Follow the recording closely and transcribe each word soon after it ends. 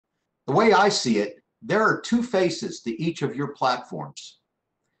The way I see it, there are two faces to each of your platforms.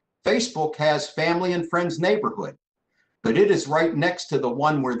 Facebook has family and friends neighborhood, but it is right next to the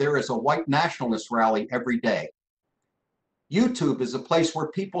one where there is a white nationalist rally every day. YouTube is a place where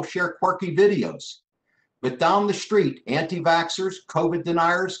people share quirky videos, but down the street, anti-vaxxers, COVID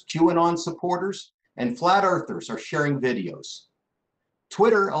deniers, QAnon supporters, and flat earthers are sharing videos.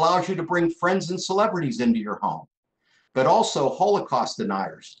 Twitter allows you to bring friends and celebrities into your home, but also Holocaust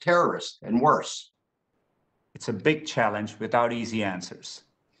deniers, terrorists, and worse. It's a big challenge without easy answers.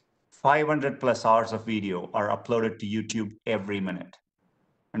 500 plus hours of video are uploaded to YouTube every minute,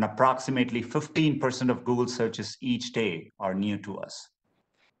 and approximately 15% of Google searches each day are new to us.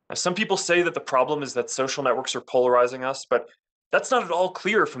 Now, some people say that the problem is that social networks are polarizing us, but that's not at all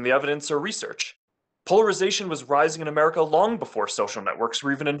clear from the evidence or research. Polarization was rising in America long before social networks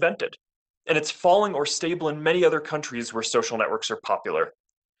were even invented, and it's falling or stable in many other countries where social networks are popular.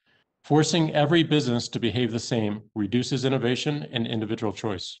 Forcing every business to behave the same reduces innovation and individual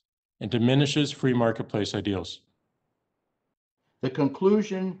choice, and diminishes free marketplace ideals. The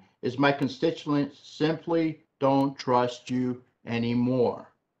conclusion is my constituents simply don't trust you anymore.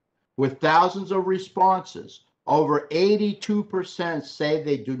 With thousands of responses, over 82% say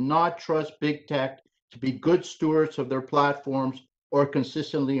they do not trust big tech to be good stewards of their platforms or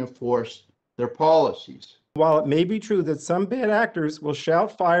consistently enforce their policies. While it may be true that some bad actors will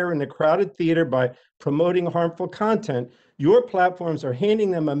shout fire in a crowded theater by promoting harmful content, your platforms are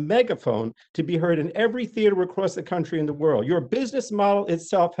handing them a megaphone to be heard in every theater across the country and the world. Your business model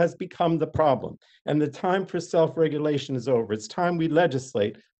itself has become the problem, and the time for self-regulation is over. It's time we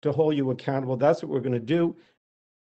legislate to hold you accountable. That's what we're going to do.